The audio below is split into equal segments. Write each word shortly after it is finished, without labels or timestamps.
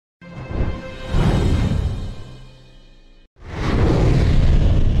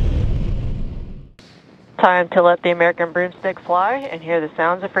Time to let the American broomstick fly and hear the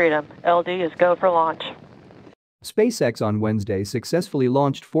sounds of freedom. LD is go for launch. SpaceX on Wednesday successfully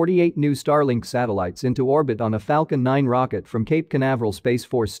launched 48 new Starlink satellites into orbit on a Falcon 9 rocket from Cape Canaveral Space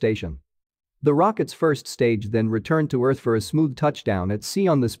Force Station. The rocket's first stage then returned to Earth for a smooth touchdown at sea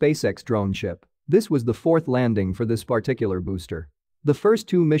on the SpaceX drone ship. This was the fourth landing for this particular booster. The first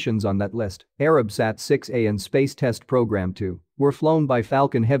two missions on that list, Arabsat 6A and Space Test Program 2, were flown by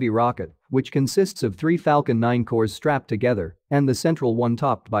Falcon Heavy rocket, which consists of 3 Falcon 9 cores strapped together and the central one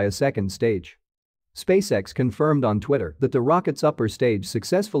topped by a second stage. SpaceX confirmed on Twitter that the rocket's upper stage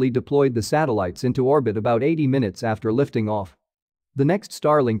successfully deployed the satellites into orbit about 80 minutes after lifting off. The next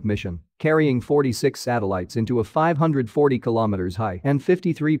Starlink mission, carrying 46 satellites into a 540 km high and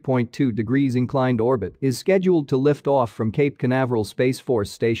 53.2 degrees inclined orbit, is scheduled to lift off from Cape Canaveral Space Force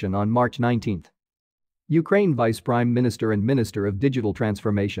Station on March 19. Ukraine Vice Prime Minister and Minister of Digital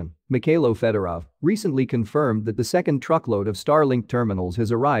Transformation, Mikhailo Fedorov, recently confirmed that the second truckload of Starlink terminals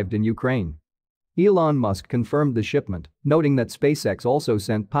has arrived in Ukraine. Elon Musk confirmed the shipment, noting that SpaceX also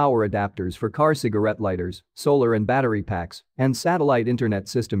sent power adapters for car cigarette lighters, solar and battery packs, and satellite internet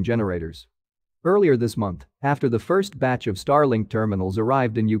system generators. Earlier this month, after the first batch of Starlink terminals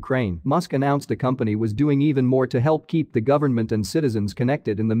arrived in Ukraine, Musk announced the company was doing even more to help keep the government and citizens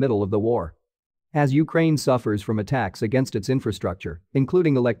connected in the middle of the war. As Ukraine suffers from attacks against its infrastructure,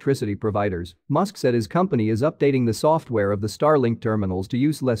 including electricity providers, Musk said his company is updating the software of the Starlink terminals to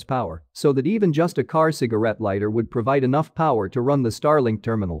use less power so that even just a car cigarette lighter would provide enough power to run the Starlink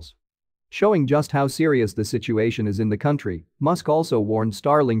terminals. Showing just how serious the situation is in the country, Musk also warned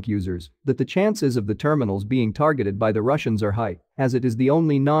Starlink users that the chances of the terminals being targeted by the Russians are high, as it is the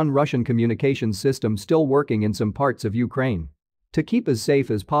only non-Russian communications system still working in some parts of Ukraine. To keep as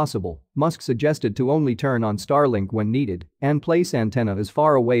safe as possible, Musk suggested to only turn on Starlink when needed and place antenna as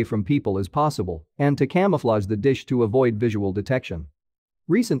far away from people as possible and to camouflage the dish to avoid visual detection.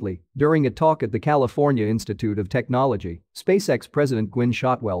 Recently, during a talk at the California Institute of Technology, SpaceX President Gwynne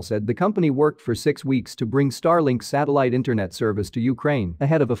Shotwell said the company worked for 6 weeks to bring Starlink satellite internet service to Ukraine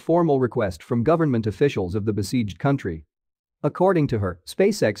ahead of a formal request from government officials of the besieged country. According to her,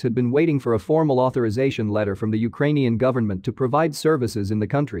 SpaceX had been waiting for a formal authorization letter from the Ukrainian government to provide services in the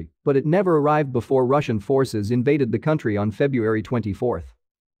country, but it never arrived before Russian forces invaded the country on February 24.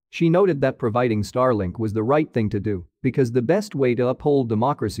 She noted that providing Starlink was the right thing to do because the best way to uphold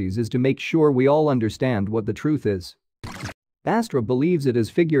democracies is to make sure we all understand what the truth is. Astra believes it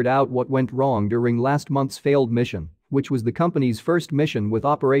has figured out what went wrong during last month's failed mission, which was the company's first mission with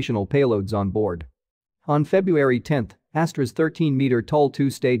operational payloads on board. On February 10, Astra's 13-meter-tall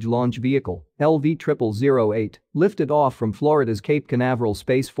two-stage launch vehicle, LV-0008, lifted off from Florida's Cape Canaveral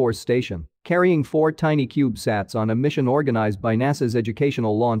Space Force Station, carrying 4 tiny CubeSats on a mission organized by NASA's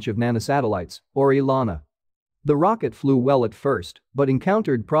Educational Launch of Nanosatellites, or ELANA. The rocket flew well at first, but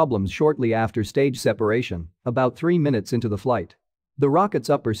encountered problems shortly after stage separation, about 3 minutes into the flight. The rocket's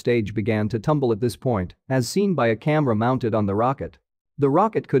upper stage began to tumble at this point, as seen by a camera mounted on the rocket. The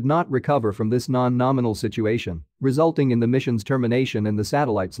rocket could not recover from this non-nominal situation, resulting in the mission's termination and the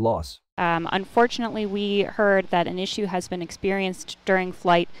satellite's loss. Unfortunately, we heard that an issue has been experienced during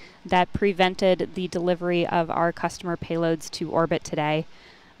flight that prevented the delivery of our customer payloads to orbit today.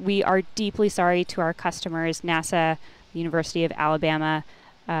 We are deeply sorry to our customers, NASA, the University of Alabama,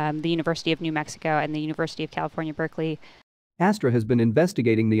 the University of New Mexico, and the University of California, Berkeley. Astra has been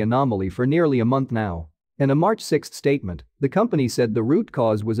investigating the anomaly for nearly a month now. In a March 6 statement, the company said the root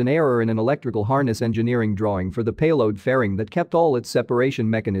cause was an error in an electrical harness engineering drawing for the payload fairing that kept all its separation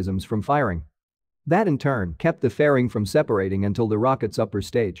mechanisms from firing. That in turn kept the fairing from separating until the rocket's upper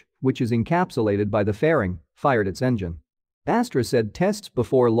stage, which is encapsulated by the fairing, fired its engine. Astra said tests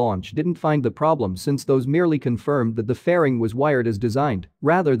before launch didn't find the problem since those merely confirmed that the fairing was wired as designed,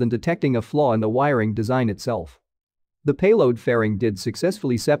 rather than detecting a flaw in the wiring design itself. The payload fairing did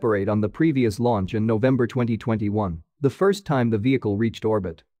successfully separate on the previous launch in November 2021, the first time the vehicle reached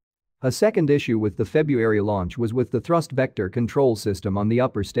orbit. A second issue with the February launch was with the thrust vector control system on the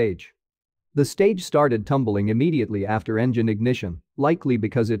upper stage. The stage started tumbling immediately after engine ignition, likely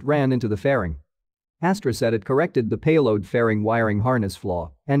because it ran into the fairing. Astra said it corrected the payload fairing wiring harness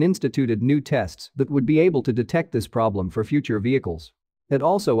flaw and instituted new tests that would be able to detect this problem for future vehicles. It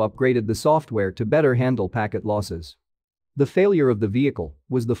also upgraded the software to better handle packet losses. The failure of the vehicle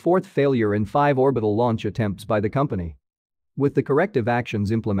was the 4th failure in 5 orbital launch attempts by the company. With the corrective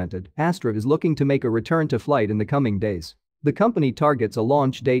actions implemented, Astra is looking to make a return to flight in the coming days. The company targets a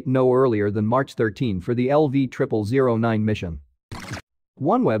launch date no earlier than March 13 for the LV-0009 mission.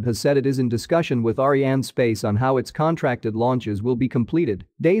 OneWeb has said it is in discussion with Arianespace on how its contracted launches will be completed,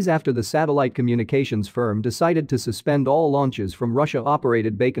 days after the satellite communications firm decided to suspend all launches from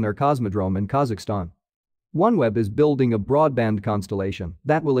Russia-operated Baikonur Cosmodrome in Kazakhstan. OneWeb is building a broadband constellation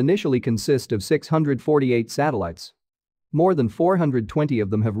that will initially consist of 648 satellites. More than 420 of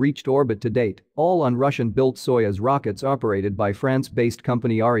them have reached orbit to date, all on Russian-built Soyuz rockets operated by France-based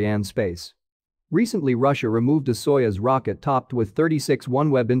company Arianespace. Recently, Russia removed a Soyuz rocket topped with 36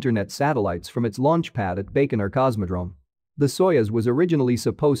 OneWeb Internet satellites from its launch pad at Baikonur Cosmodrome. The Soyuz was originally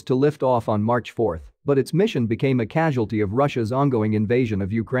supposed to lift off on March 4, but its mission became a casualty of Russia's ongoing invasion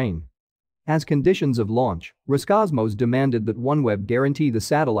of Ukraine. As conditions of launch, ROSCOSMOS demanded that OneWeb guarantee the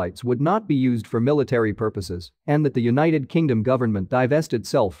satellites would not be used for military purposes and that the United Kingdom government divest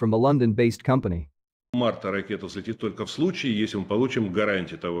itself from the London-based company. Марта ракета взлетит только в случае, если мы получим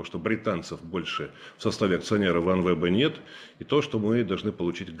гарантии того, что британцев больше в составе акционеров OneWeb нет, и то, что мы должны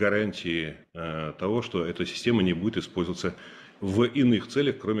получить гарантии того, что эта система не будет использоваться в иных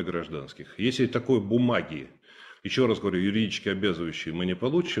целях, кроме гражданских. Если такой бумаги, еще раз говорю, юридически обязывающие мы не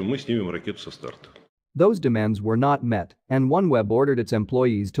получим, мы снимем ракету со старта. Those demands were not met, and OneWeb ordered its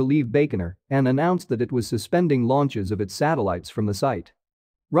employees to leave Baikonur and announced that it was suspending launches of its satellites from the site.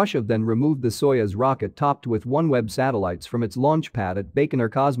 Russia then removed the Soyuz rocket topped with OneWeb satellites from its launch pad at Baikonur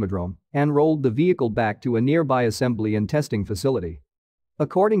Cosmodrome and rolled the vehicle back to a nearby assembly and testing facility.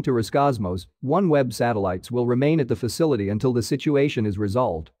 According to ROSCOSMOS, OneWeb satellites will remain at the facility until the situation is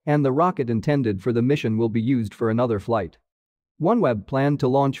resolved, and the rocket intended for the mission will be used for another flight. OneWeb planned to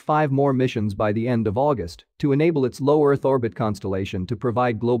launch 5 more missions by the end of August to enable its low Earth orbit constellation to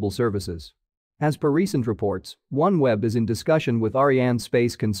provide global services. As per recent reports, OneWeb is in discussion with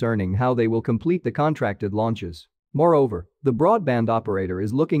Arianespace concerning how they will complete the contracted launches. Moreover, the broadband operator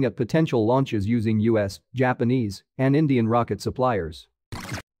is looking at potential launches using US, Japanese, and Indian rocket suppliers.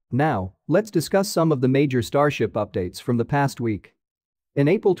 Now, let's discuss some of the major Starship updates from the past week. In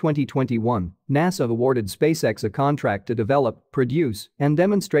April 2021, NASA awarded SpaceX a contract to develop, produce, and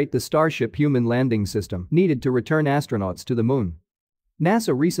demonstrate the Starship human landing system needed to return astronauts to the moon.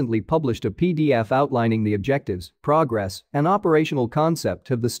 NASA recently published a PDF outlining the objectives, progress, and operational concept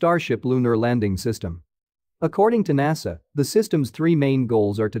of the Starship lunar landing system. According to NASA, the system's 3 main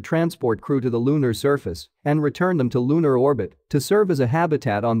goals are to transport crew to the lunar surface and return them to lunar orbit, to serve as a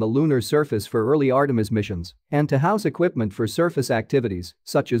habitat on the lunar surface for early Artemis missions, and to house equipment for surface activities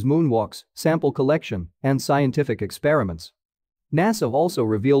such as moonwalks, sample collection, and scientific experiments. NASA also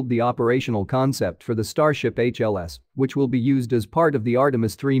revealed the operational concept for the Starship HLS, which will be used as part of the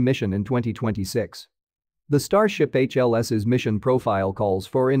Artemis 3 mission in 2026. The Starship HLS's mission profile calls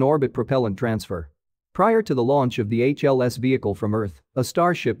for in-orbit propellant transfer. Prior to the launch of the HLS vehicle from Earth, a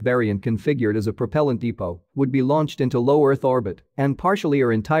Starship variant configured as a propellant depot would be launched into low Earth orbit and partially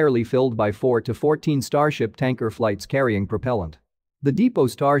or entirely filled by 4 to 14 Starship tanker flights carrying propellant. The depot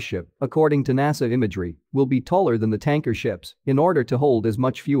Starship, according to NASA imagery, will be taller than the tanker ships in order to hold as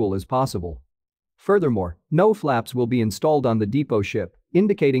much fuel as possible. Furthermore, no flaps will be installed on the depot ship,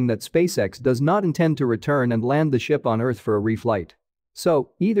 indicating that SpaceX does not intend to return and land the ship on Earth for a reflight.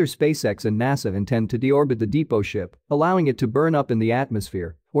 So, either SpaceX and NASA intend to deorbit the depot ship, allowing it to burn up in the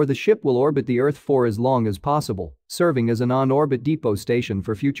atmosphere, or the ship will orbit the Earth for as long as possible, serving as an on-orbit depot station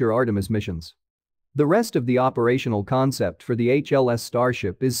for future Artemis missions. The rest of the operational concept for the HLS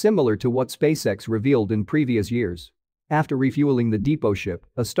Starship is similar to what SpaceX revealed in previous years. After refueling the depot ship,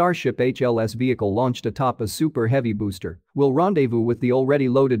 a Starship HLS vehicle launched atop a Super Heavy booster will rendezvous with the already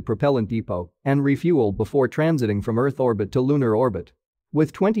loaded propellant depot and refuel before transiting from Earth orbit to lunar orbit.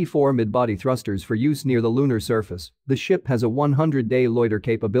 With 24 mid-body thrusters for use near the lunar surface, the ship has a 100-day loiter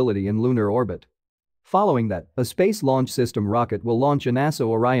capability in lunar orbit. Following that, a Space Launch System rocket will launch a NASA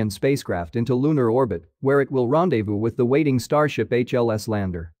Orion spacecraft into lunar orbit, where it will rendezvous with the waiting Starship HLS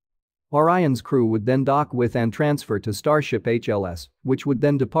lander. Orion's crew would then dock with and transfer to Starship HLS, which would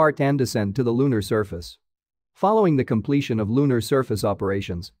then depart and descend to the lunar surface. Following the completion of lunar surface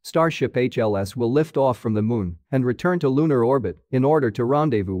operations, Starship HLS will lift off from the moon and return to lunar orbit in order to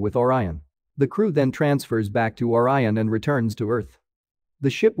rendezvous with Orion. The crew then transfers back to Orion and returns to Earth. The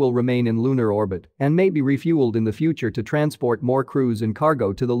ship will remain in lunar orbit and may be refueled in the future to transport more crews and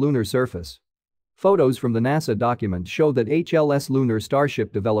cargo to the lunar surface. Photos from the NASA document show that HLS lunar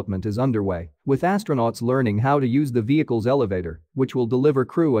Starship development is underway, with astronauts learning how to use the vehicle's elevator, which will deliver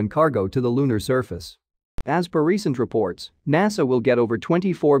crew and cargo to the lunar surface. As per recent reports, NASA will get over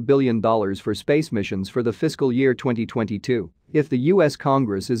 $24 billion for space missions for the fiscal year 2022 if the US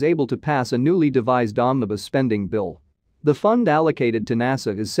Congress is able to pass a newly devised omnibus spending bill. The fund allocated to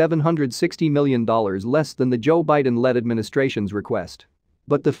NASA is $760 million less than the Joe Biden-led administration's request.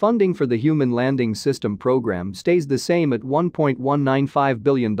 But the funding for the Human Landing System program stays the same at $1.195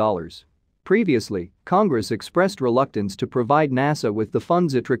 billion. Previously, Congress expressed reluctance to provide NASA with the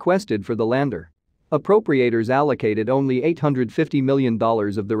funds it requested for the lander. Appropriators allocated only $850 million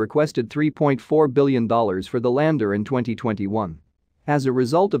of the requested $3.4 billion for the lander in 2021. As a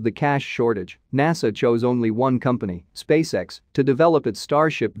result of the cash shortage, NASA chose only one company, SpaceX, to develop its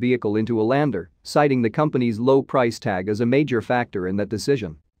Starship vehicle into a lander, citing the company's low price tag as a major factor in that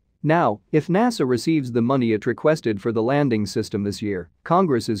decision. Now, if NASA receives the money it requested for the landing system this year,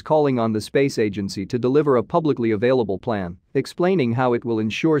 Congress is calling on the space agency to deliver a publicly available plan, explaining how it will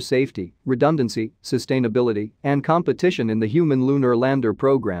ensure safety, redundancy, sustainability, and competition in the Human Lunar Lander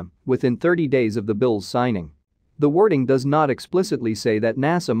program within 30 days of the bill's signing. The wording does not explicitly say that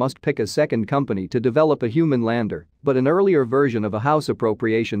NASA must pick a second company to develop a human lander, but an earlier version of a House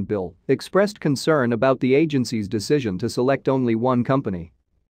appropriation bill expressed concern about the agency's decision to select only one company.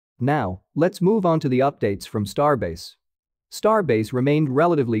 Now, let's move on to the updates from Starbase. Starbase remained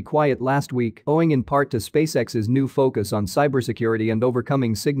relatively quiet last week owing in part to SpaceX's new focus on cybersecurity and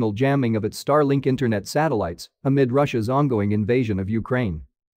overcoming signal jamming of its Starlink internet satellites amid Russia's ongoing invasion of Ukraine.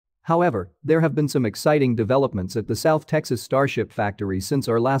 However, there have been some exciting developments at the South Texas Starship factory since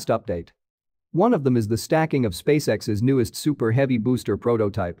our last update. One of them is the stacking of SpaceX's newest Super Heavy booster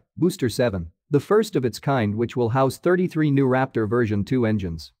prototype, Booster 7, the first of its kind, which will house 33 new Raptor version 2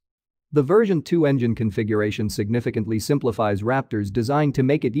 engines. The version 2 engine configuration significantly simplifies Raptor's design to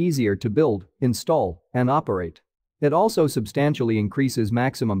make it easier to build, install, and operate. It also substantially increases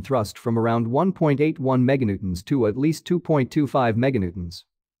maximum thrust from around 1.81 meganewtons to at least 2.25 meganewtons.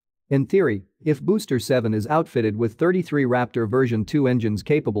 In theory, if Booster 7 is outfitted with 33 Raptor version 2 engines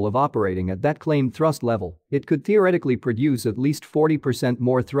capable of operating at that claimed thrust level, it could theoretically produce at least 40%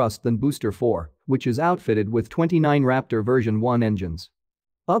 more thrust than Booster 4, which is outfitted with 29 Raptor version 1 engines.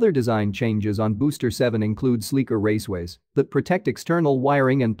 Other design changes on Booster 7 include sleeker raceways that protect external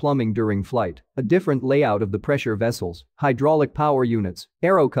wiring and plumbing during flight, a different layout of the pressure vessels, hydraulic power units,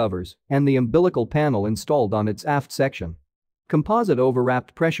 aero covers, and the umbilical panel installed on its aft section. Composite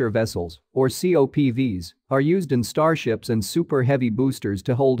overwrapped pressure vessels, or COPVs, are used in starships and super heavy boosters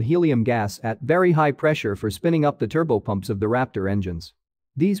to hold helium gas at very high pressure for spinning up the turbopumps of the Raptor engines.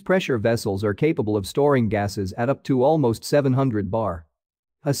 These pressure vessels are capable of storing gases at up to almost 700 bar.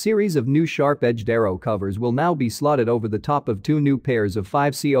 A series of new sharp-edged aero covers will now be slotted over the top of two new pairs of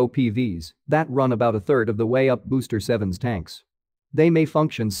 5 COPVs that run about a third of the way up Booster 7's tanks. They may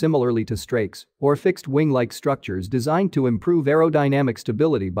function similarly to strakes or fixed wing-like structures designed to improve aerodynamic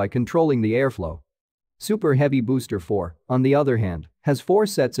stability by controlling the airflow. Super Heavy Booster 4, on the other hand, has 4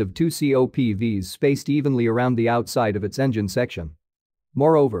 sets of 2 COPVs spaced evenly around the outside of its engine section.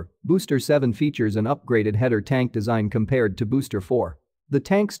 Moreover, Booster 7 features an upgraded header tank design compared to Booster 4. The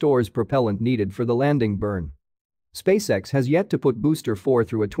tank stores propellant needed for the landing burn. SpaceX has yet to put Booster 4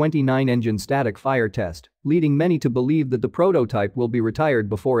 through a 29-engine static fire test, leading many to believe that the prototype will be retired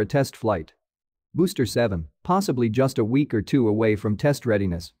before a test flight. Booster 7, possibly just a week or two away from test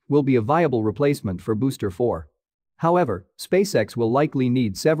readiness, will be a viable replacement for Booster 4. However, SpaceX will likely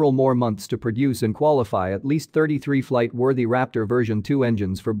need several more months to produce and qualify at least 33 flight-worthy Raptor version 2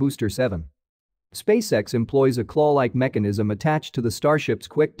 engines for Booster 7. SpaceX employs a claw-like mechanism attached to the Starship's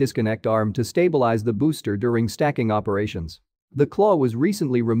quick disconnect arm to stabilize the booster during stacking operations. The claw was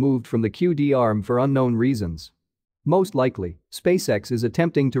recently removed from the QD arm for unknown reasons. Most likely, SpaceX is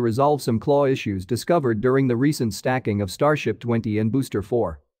attempting to resolve some claw issues discovered during the recent stacking of Starship 20 and Booster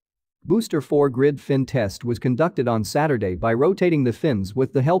 4. Booster 4 grid fin test was conducted on Saturday by rotating the fins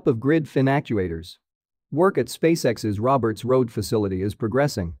with the help of grid fin actuators. Work at SpaceX's Roberts Road facility is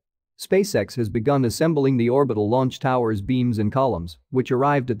progressing. SpaceX has begun assembling the Orbital launch tower's beams and columns, which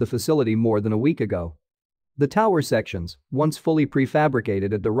arrived at the facility more than a week ago. The tower sections, once fully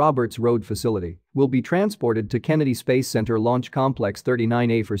prefabricated at the Roberts Road facility, will be transported to Kennedy Space Center Launch Complex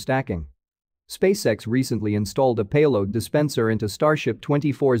 39A for stacking. SpaceX recently installed a payload dispenser into Starship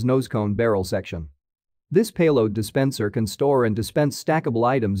 24's nosecone barrel section. This payload dispenser can store and dispense stackable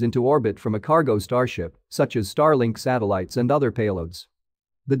items into orbit from a cargo starship, such as Starlink satellites and other payloads.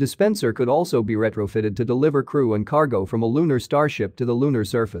 The dispenser could also be retrofitted to deliver crew and cargo from a lunar starship to the lunar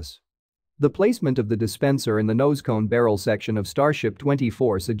surface. The placement of the dispenser in the nosecone barrel section of Starship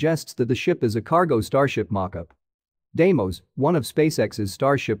 24 suggests that the ship is a cargo starship mock-up. Deimos, one of SpaceX's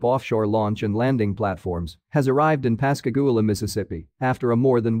Starship offshore launch and landing platforms, has arrived in Pascagoula, Mississippi, after a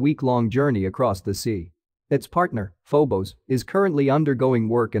more than week-long journey across the sea. Its partner, Phobos, is currently undergoing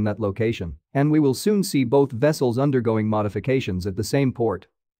work in that location, and we will soon see both vessels undergoing modifications at the same port.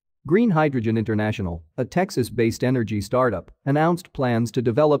 Green Hydrogen International, a Texas-based energy startup, announced plans to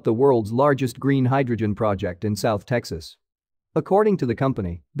develop the world's largest green hydrogen project in South Texas. According to the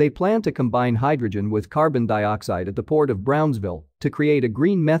company, they plan to combine hydrogen with carbon dioxide at the port of Brownsville to create a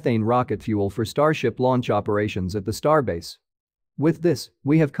green methane rocket fuel for Starship launch operations at the Starbase. With this,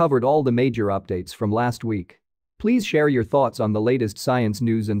 we have covered all the major updates from last week. Please share your thoughts on the latest science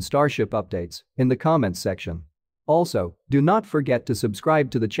news and Starship updates in the comments section. Also, do not forget to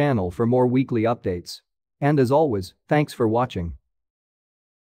subscribe to the channel for more weekly updates. And as always, thanks for watching.